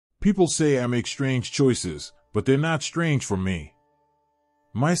People say I make strange choices, but they're not strange for me.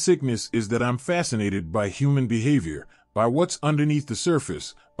 My sickness is that I'm fascinated by human behavior, by what's underneath the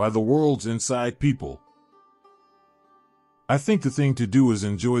surface, by the worlds inside people. I think the thing to do is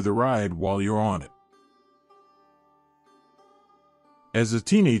enjoy the ride while you're on it. As a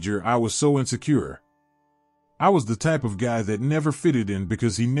teenager, I was so insecure. I was the type of guy that never fitted in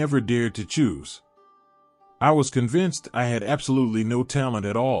because he never dared to choose. I was convinced I had absolutely no talent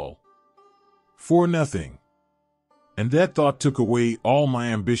at all. For nothing. And that thought took away all my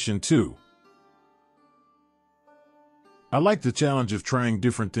ambition too. I like the challenge of trying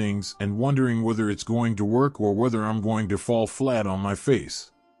different things and wondering whether it's going to work or whether I'm going to fall flat on my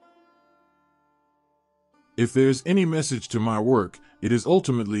face. If there's any message to my work, it is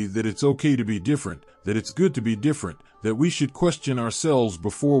ultimately that it's okay to be different, that it's good to be different, that we should question ourselves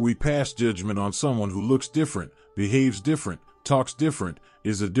before we pass judgment on someone who looks different, behaves different, talks different,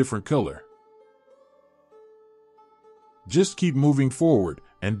 is a different color. Just keep moving forward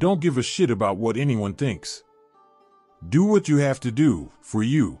and don't give a shit about what anyone thinks. Do what you have to do for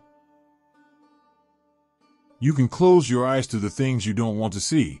you. You can close your eyes to the things you don't want to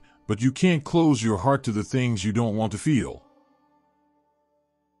see, but you can't close your heart to the things you don't want to feel.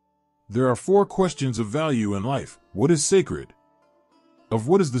 There are 4 questions of value in life. What is sacred? Of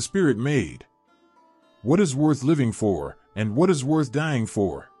what is the spirit made? What is worth living for? And what is worth dying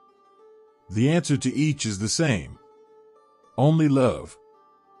for? The answer to each is the same. Only love.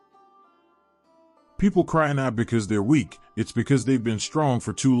 People cry not because they're weak, it's because they've been strong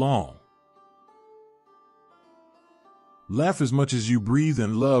for too long. Laugh as much as you breathe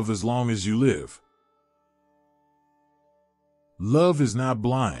and love as long as you live. Love is not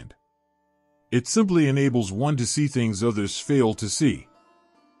blind. It simply enables one to see things others fail to see.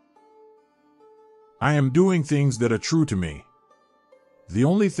 I am doing things that are true to me. The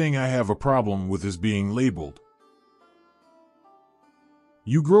only thing I have a problem with is being labeled.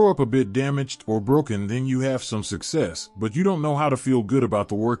 You grow up a bit damaged or broken, then you have some success, but you don't know how to feel good about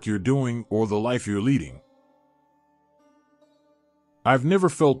the work you're doing or the life you're leading. I've never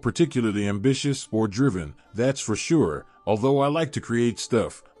felt particularly ambitious or driven, that's for sure, although I like to create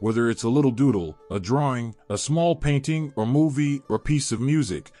stuff, whether it's a little doodle, a drawing, a small painting or movie or piece of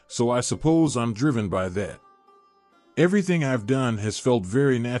music, so I suppose I'm driven by that. Everything I've done has felt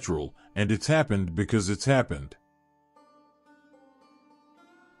very natural, and it's happened because it's happened.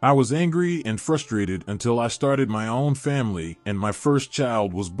 I was angry and frustrated until I started my own family and my first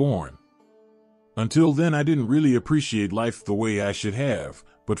child was born. Until then, I didn't really appreciate life the way I should have,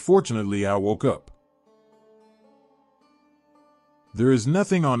 but fortunately I woke up. There is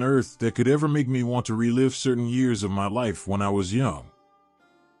nothing on earth that could ever make me want to relive certain years of my life when I was young.